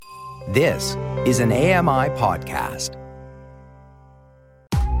This is an AMI podcast.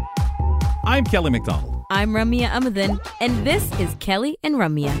 I'm Kelly McDonald. I'm Ramya Amadin, and this is Kelly and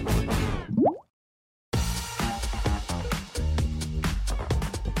Ramya.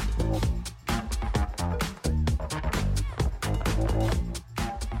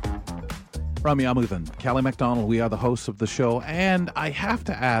 Ramya Amadin, Kelly McDonald. We are the hosts of the show. And I have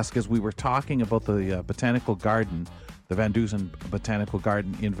to ask, as we were talking about the botanical garden, the Van Dusen Botanical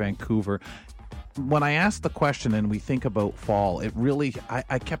Garden in Vancouver, when I asked the question and we think about fall, it really,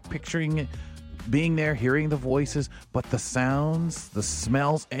 I kept picturing it, being there, hearing the voices, but the sounds, the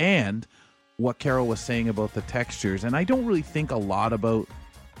smells, and what Carol was saying about the textures. And I don't really think a lot about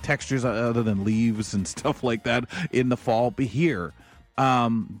textures other than leaves and stuff like that in the fall here.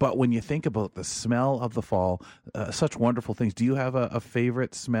 But when you think about the smell of the fall, such wonderful things. Do you have a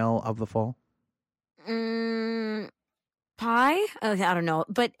favorite smell of the fall? Pie? I don't know.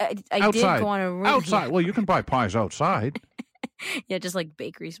 But I did go on a... Outside. Well, you can buy pies outside. Yeah, just like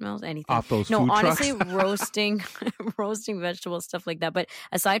bakery smells, anything. Off those food honestly, trucks. roasting vegetables, stuff like that. But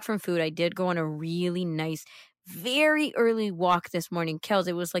aside from food, I did go on a really nice, very early walk this morning. Kels,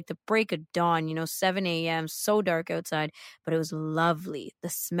 it was like the break of dawn, 7 a.m., so dark outside, but it was lovely. The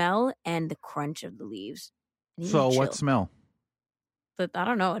smell and the crunch of the leaves. So what smell? I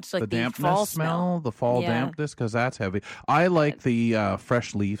don't know. It's like the dampness fall smell, the fall dampness, because that's heavy. I like the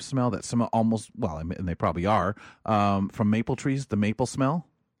fresh leaf smell that smell almost, well, and they probably are, from maple trees, the maple smell.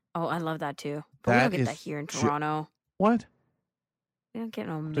 Oh, I love that too. But we don't get that here in Toronto. What? We don't get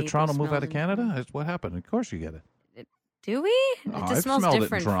no maple. Did Toronto move out of Canada? Toronto. What happened? Of course you get it. Do we? It just I've smells smelled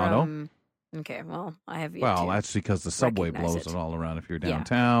different it in Toronto. from... Okay, well, I have yet Well, to that's because the subway recognize blows it. it all around if you're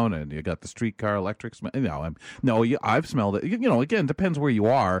downtown and you got the streetcar electric smell. I've smelled it. Again, depends where you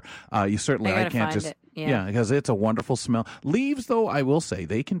are. You certainly, I can't just... Yeah, because it's a wonderful smell. Leaves, though, I will say,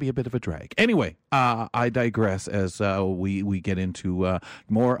 they can be a bit of a drag. Anyway, I digress as we get into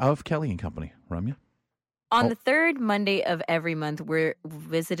more of Kelly and Company. Ramya? On the third Monday of every month, we're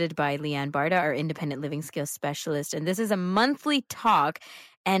visited by Leanne Barda, our independent living skills specialist. And this is a monthly talk.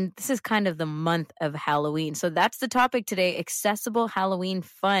 And this is kind of the month of Halloween. So that's the topic today, accessible Halloween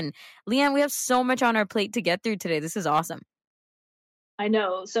fun. Leanne, we have so much on our plate to get through today. This is awesome. I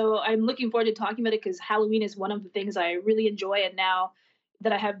know. So I'm looking forward to talking about it because Halloween is one of the things I really enjoy. And now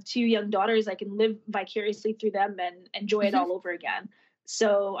that I have two young daughters, I can live vicariously through them and enjoy it all over again.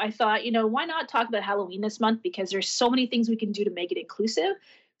 So I thought, why not talk about Halloween this month? Because there's so many things we can do to make it inclusive.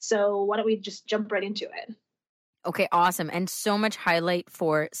 So why don't we just jump right into it? Okay, awesome. And so much highlight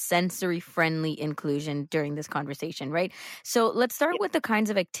for sensory-friendly inclusion during this conversation, right? So let's start with the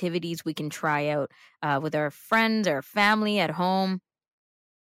kinds of activities we can try out with our friends or family at home.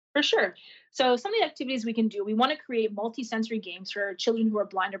 For sure. So some of the activities we can do, we want to create multi-sensory games for children who are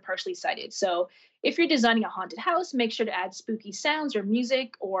blind or partially sighted. So if you're designing a haunted house, make sure to add spooky sounds or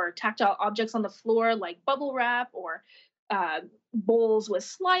music or tactile objects on the floor like bubble wrap or bowls with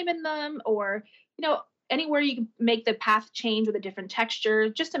slime in them or, anywhere you can make the path change with a different texture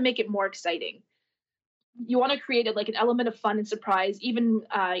just to make it more exciting. You want to create an element of fun and surprise, even,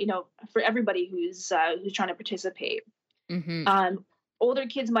 for everybody who's trying to participate. Mm-hmm. Older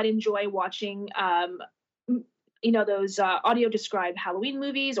kids might enjoy watching, those audio described Halloween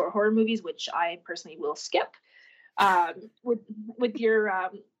movies or horror movies, which I personally will skip. With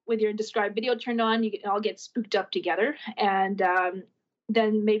your described video turned on, you can all get spooked up together, and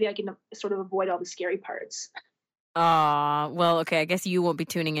then maybe I can sort of avoid all the scary parts. Well, okay, I guess you won't be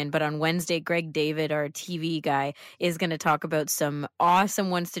tuning in, but on Wednesday, Greg David, our TV guy, is going to talk about some awesome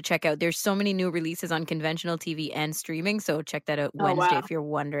ones to check out. There's so many new releases on conventional TV and streaming, so check that out Wednesday if you're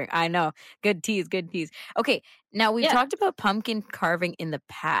wondering. I know. Good tease. Okay, now we've talked about pumpkin carving in the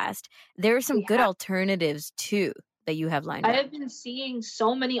past. There are some good alternatives, too, that you have lined up. I have been seeing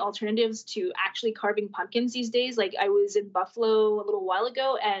so many alternatives to actually carving pumpkins these days. Like, I was in Buffalo a little while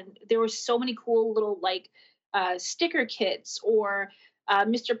ago, and there were so many cool little, sticker kits or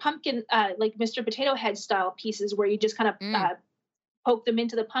Mr. Pumpkin, like Mr. Potato Head style pieces where you just kind of poke them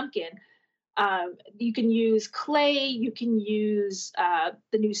into the pumpkin. You can use clay, you can use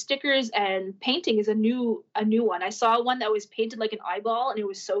the new stickers, and painting is a new one. I saw one that was painted like an eyeball, and it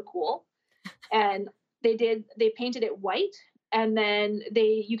was so cool. And they painted it white, and then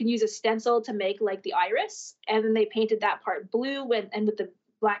you can use a stencil to make like the iris, and then they painted that part blue and with the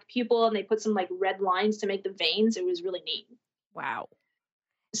black pupil, and they put some red lines to make the veins. It was really neat. Wow.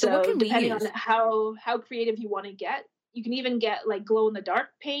 So what can depending we use? on how creative you want to get, you can even get glow in the dark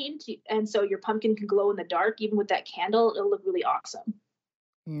paint, and so your pumpkin can glow in the dark. Even with that candle, it'll look really awesome.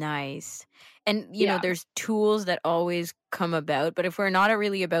 Nice. And Yeah. there's tools that always come about, but if we're not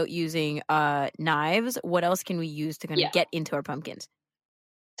really about using knives, what else can we use to kind of Yeah. get into our pumpkins?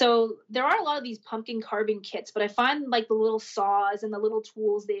 So there are a lot of these pumpkin carving kits, but I find like the little saws and the little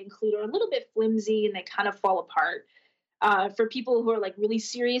tools they include are a little bit flimsy and they kind of fall apart. For people who are like really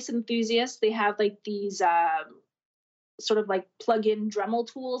serious enthusiasts, they have like these sort of like plug-in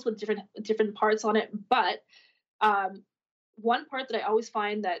Dremel tools with different parts on it. But um, one part that I always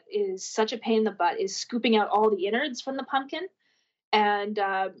find that is such a pain in the butt is scooping out all the innards from the pumpkin. And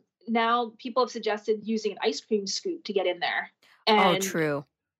now people have suggested using an ice cream scoop to get in there. Oh, And true.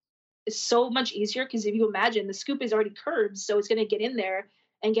 it's so much easier because if you imagine the scoop is already curved, so it's going to get in there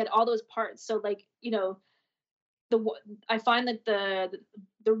and get all those parts. So like, the I find that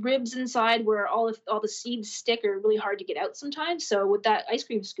the ribs inside where all the seeds stick are really hard to get out sometimes. So with that ice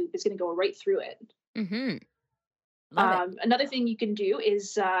cream scoop, it's going to go right through it. Mm-hmm. Love it. Another thing you can do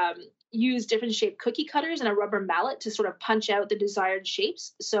is use different shaped cookie cutters and a rubber mallet to sort of punch out the desired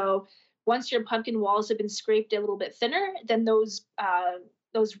shapes. So once your pumpkin walls have been scraped a little bit thinner, then the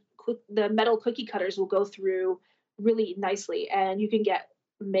metal cookie cutters will go through really nicely, and you can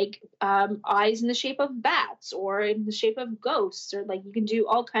make eyes in the shape of bats or in the shape of ghosts, or like you can do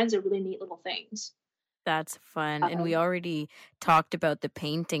all kinds of really neat little things. That's fun. And we already talked about the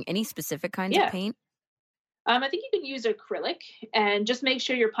painting. Any specific kinds of Yeah. paint? I think you can use acrylic and just make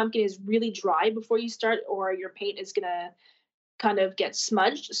sure your pumpkin is really dry before you start, or your paint is going to kind of get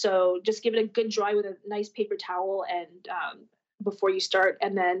smudged. So just give it a good dry with a nice paper towel and before you start.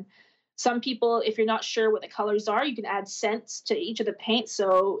 And then some people, if you're not sure what the colors are, you can add scents to each of the paint.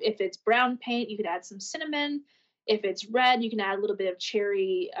 So if it's brown paint, you can add some cinnamon. If it's red, you can add a little bit of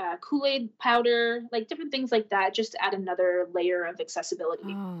cherry Kool-Aid powder, like different things like that, just to add another layer of accessibility.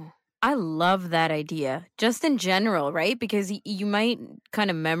 Oh, I love that idea. Just in general, right? Because you might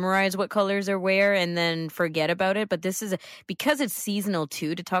kind of memorize what colors are where and then forget about it. But this is because it's seasonal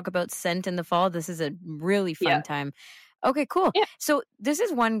too, to talk about scent in the fall. This is a really fun time. Okay, cool. Yeah. So this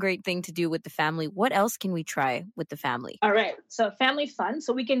is one great thing to do with the family. What else can we try with the family? All right. So family fun.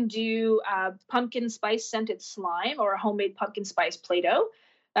 So we can do pumpkin spice scented slime or homemade pumpkin spice Play-Doh.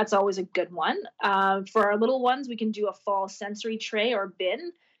 That's always a good one. For our little ones, we can do a fall sensory tray or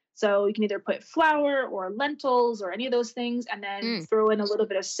bin. So you can either put flour or lentils or any of those things, and then throw in a little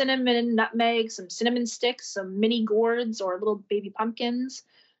bit of cinnamon, nutmeg, some cinnamon sticks, some mini gourds or little baby pumpkins,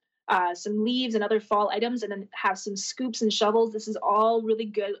 some leaves and other fall items, and then have some scoops and shovels. This is all really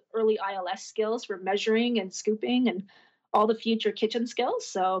good early ILS skills for measuring and scooping and all the future kitchen skills.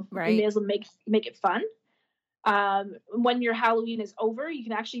 So you may as well make it fun. When your Halloween is over, you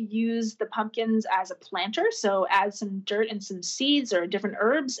can actually use the pumpkins as a planter. So add some dirt and some seeds or different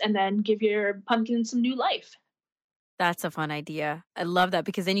herbs, and then give your pumpkin some new life. That's a fun idea. I love that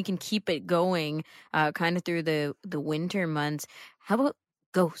because then you can keep it going kind of through the winter months. How about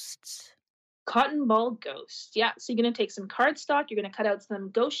ghosts? Cotton ball ghosts. Yeah. So you're going to take some cardstock. You're going to cut out some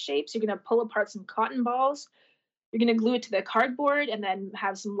ghost shapes. You're going to pull apart some cotton balls. You're going to glue it to the cardboard and then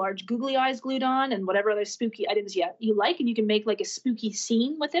have some large googly eyes glued on and whatever other spooky items you like. And you can make like a spooky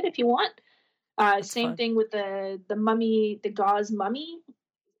scene with it if you want. Same thing with the mummy, the gauze mummy.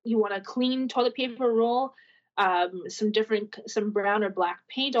 You want a clean toilet paper roll, some brown or black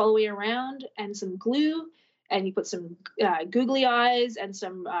paint all the way around, and some glue. And you put some googly eyes and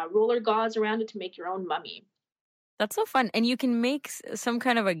some roller gauze around it to make your own mummy. That's so fun. And you can make some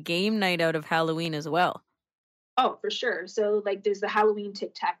kind of a game night out of Halloween as well. Oh, for sure. So like there's the Halloween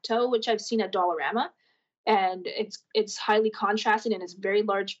tic-tac-toe, which I've seen at Dollarama, and it's highly contrasted and it's very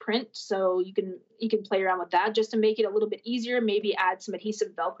large print. So you can play around with that just to make it a little bit easier. Maybe add some adhesive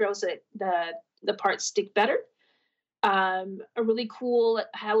Velcro so that the parts stick better. A really cool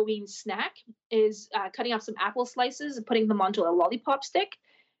Halloween snack is cutting off some apple slices and putting them onto a lollipop stick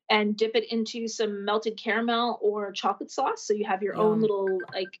and dip it into some melted caramel or chocolate sauce. So you have your own little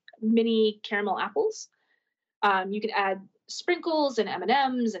like mini caramel apples. You can add sprinkles and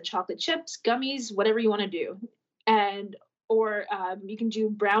M&Ms and chocolate chips, gummies, whatever you want to do. Or you can do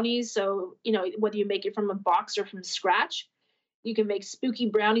brownies. So, whether you make it from a box or from scratch, you can make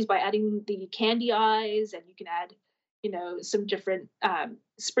spooky brownies by adding the candy eyes, and you can add, some different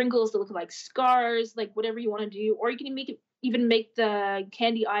sprinkles that look like scars, like whatever you want to do. Or you can even make the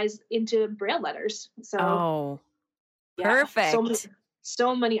candy eyes into Braille letters. So, perfect.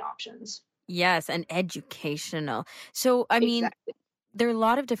 So many options. Yes, and educational. So, I mean, there are a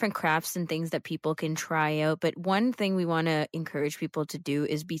lot of different crafts and things that people can try out, but one thing we want to encourage people to do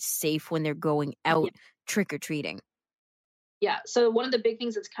is be safe when they're going out trick-or-treating. Yeah, so one of the big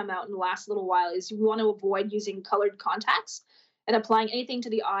things that's come out in the last little while is you want to avoid using colored contacts. and applying anything to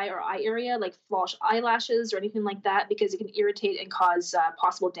the eye or eye area, like false eyelashes or anything like that, because it can irritate and cause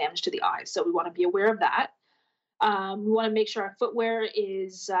possible damage to the eye. So we want to be aware of that. We want to make sure our footwear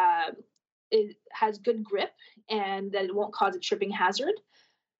it has good grip and that it won't cause a tripping hazard.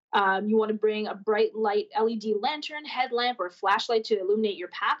 You want to bring a bright light LED lantern, headlamp, or flashlight to illuminate your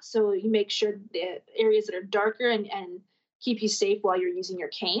path, so you make sure the areas that are darker and keep you safe while you're using your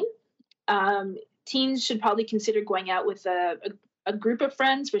cane. Teens should probably consider going out with a group of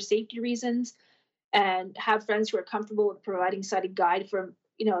friends for safety reasons, and have friends who are comfortable with providing sighted guide from,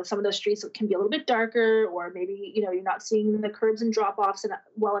 some of those streets that can be a little bit darker, or maybe, you're not seeing the curbs and drop-offs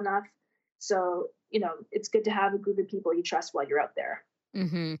well enough. So, it's good to have a group of people you trust while you're out there.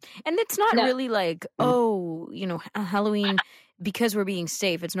 Mm-hmm. And it's not really like, Halloween, because we're being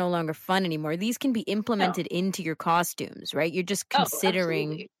safe, it's no longer fun anymore. These can be implemented into your costumes, right? You're just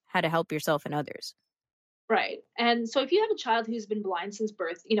considering how to help yourself and others. Right. And so if you have a child who's been blind since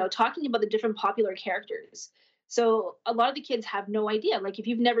birth, talking about the different popular characters. So a lot of the kids have no idea. Like if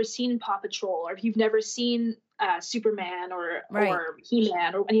you've never seen Paw Patrol, or if you've never seen Superman or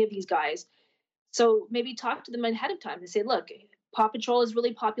He-Man or any of these guys. So maybe talk to them ahead of time and say, look, Paw Patrol is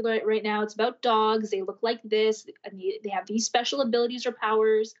really popular right now. It's about dogs. They look like this, and they have these special abilities or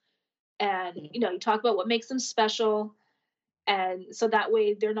powers. And, you talk about what makes them special. And so that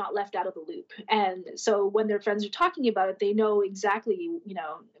way they're not left out of the loop. And so when their friends are talking about it, they know exactly,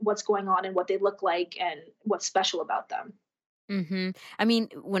 what's going on and what they look like and what's special about them. Mm-hmm. I mean,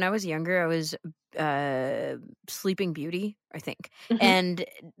 when I was younger, I was Sleeping Beauty, I think. Mm-hmm. And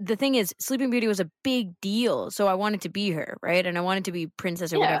the thing is, Sleeping Beauty was a big deal. So I wanted to be her, right? And I wanted to be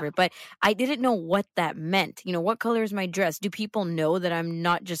princess or whatever. But I didn't know what that meant. What color is my dress? Do people know that I'm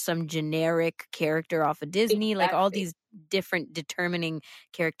not just some generic character off of Disney? Exactly. Like all these different determining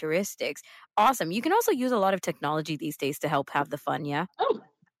characteristics. Awesome. You can also use a lot of technology these days to help have the fun, yeah? Oh,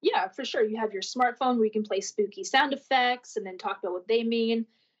 yeah, for sure. You have your smartphone where you can play spooky sound effects and then talk about what they mean.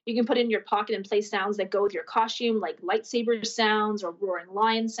 You can put it in your pocket and play sounds that go with your costume, like lightsaber sounds or roaring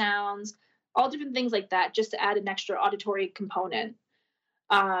lion sounds, all different things like that, just to add an extra auditory component.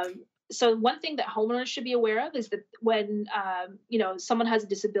 So one thing that homeowners should be aware of is that when, someone has a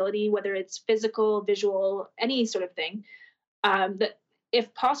disability, whether it's physical, visual, any sort of thing, that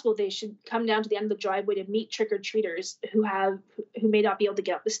if possible, they should come down to the end of the driveway to meet trick-or-treaters who may not be able to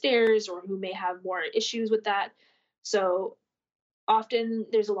get up the stairs or who may have more issues with that. So often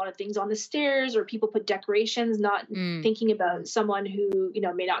there's a lot of things on the stairs, or people put decorations, not thinking about someone who,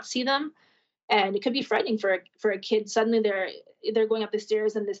 may not see them. And it could be frightening for a kid. Suddenly they're going up the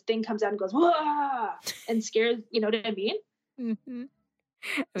stairs and this thing comes out and goes, whoa, and scares, you know what I mean? Mm-hmm.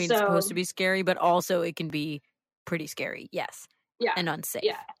 I mean, it's supposed to be scary, but also it can be pretty scary. Yes. Yeah. And unsafe.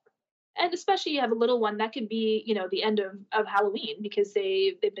 Yeah. And especially you have a little one, that could be, the end of Halloween, because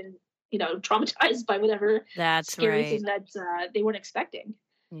they've been, traumatized by whatever scary thing that they weren't expecting.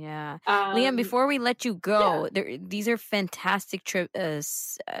 Yeah. Liam, before we let you go, these are fantastic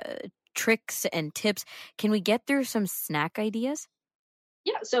tricks and tips. Can we get through some snack ideas?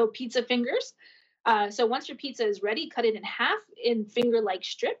 Yeah. So pizza fingers. So once your pizza is ready, cut it in half in finger-like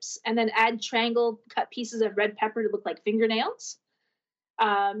strips, and then add triangle cut pieces of red pepper to look like fingernails.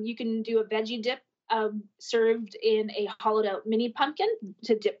 You can do a veggie dip served in a hollowed-out mini pumpkin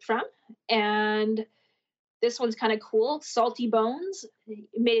to dip from. And this one's kind of cool. Salty bones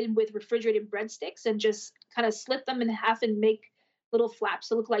made with refrigerated breadsticks, and just kind of slit them in half and make little flaps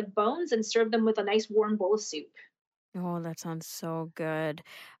to look like bones, and serve them with a nice warm bowl of soup. Oh, that sounds so good.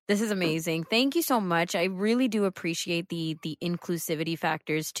 This is amazing. Thank you so much. I really do appreciate the inclusivity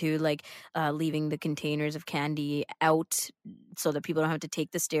factors too, like leaving the containers of candy out so that people don't have to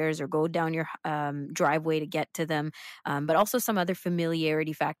take the stairs or go down your driveway to get to them. But also some other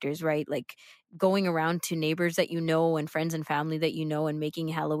familiarity factors, right? Like going around to neighbors that you know and friends and family that you know, and making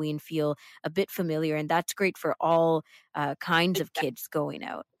Halloween feel a bit familiar. And that's great for all kinds of kids going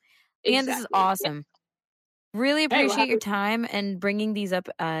out. Exactly. And this is awesome. Yeah. Really appreciate your time and bringing these up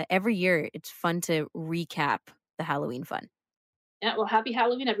every year. It's fun to recap the Halloween fun. Yeah, well, happy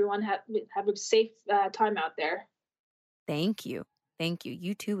Halloween, everyone. Have a safe time out there. Thank you. Thank you.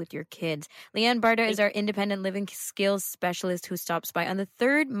 You too with your kids. Leanne Barta is our independent living skills specialist who stops by on the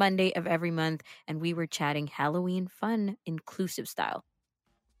third Monday of every month, and we were chatting Halloween fun, inclusive style.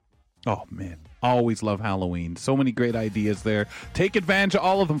 Oh, man. Always love Halloween. So many great ideas there. Take advantage of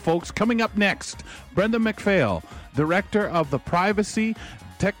all of them, folks. Coming up next, Brenda McPhail, Director of the Privacy,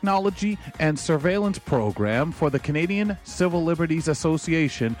 Technology and Surveillance Program for the Canadian Civil Liberties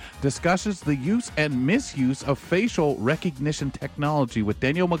Association, discusses the use and misuse of facial recognition technology with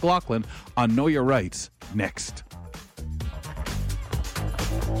Daniel McLaughlin on Know Your Rights next.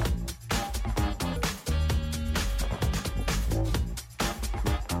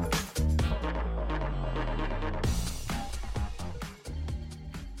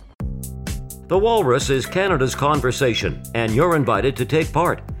 The Walrus is Canada's conversation, and you're invited to take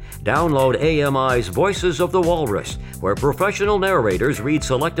part. Download AMI's Voices of the Walrus, where professional narrators read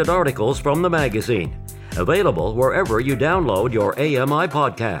selected articles from the magazine. Available wherever you download your AMI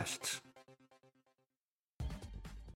podcasts.